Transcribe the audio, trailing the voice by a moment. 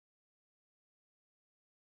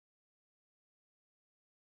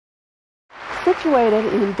Situated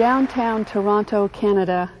in downtown Toronto,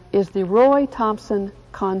 Canada, is the Roy Thomson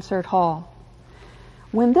Concert Hall.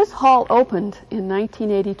 When this hall opened in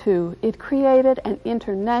 1982, it created an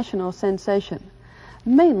international sensation,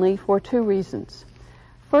 mainly for two reasons.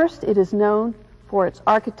 First, it is known for its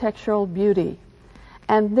architectural beauty,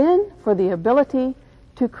 and then for the ability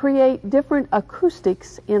to create different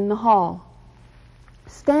acoustics in the hall.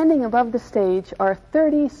 Standing above the stage are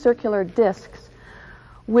 30 circular discs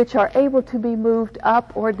which are able to be moved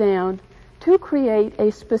up or down to create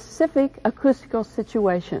a specific acoustical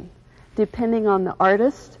situation, depending on the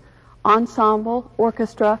artist, ensemble,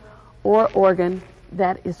 orchestra, or organ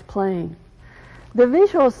that is playing. The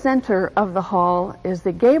visual center of the hall is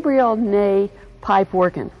the Gabriel Kney pipe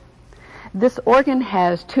organ. This organ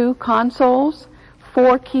has 2 consoles,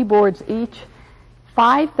 4 keyboards each,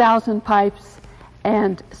 5,000 pipes,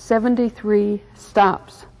 and 73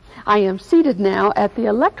 stops. I am seated now at the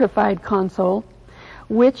electrified console,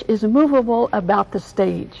 which is movable about the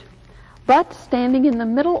stage. But standing in the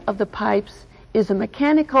middle of the pipes is a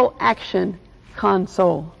mechanical action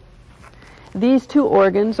console. These 2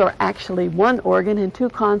 organs, or actually 1 organ and 2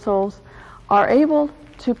 consoles, are able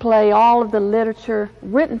to play all of the literature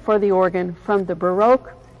written for the organ, from the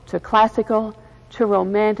Baroque to classical to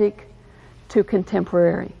romantic to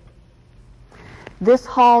contemporary. This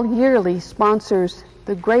hall yearly sponsors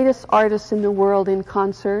the greatest artists in the world in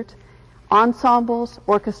concert, ensembles,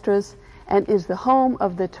 orchestras, and is the home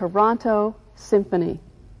of the Toronto Symphony.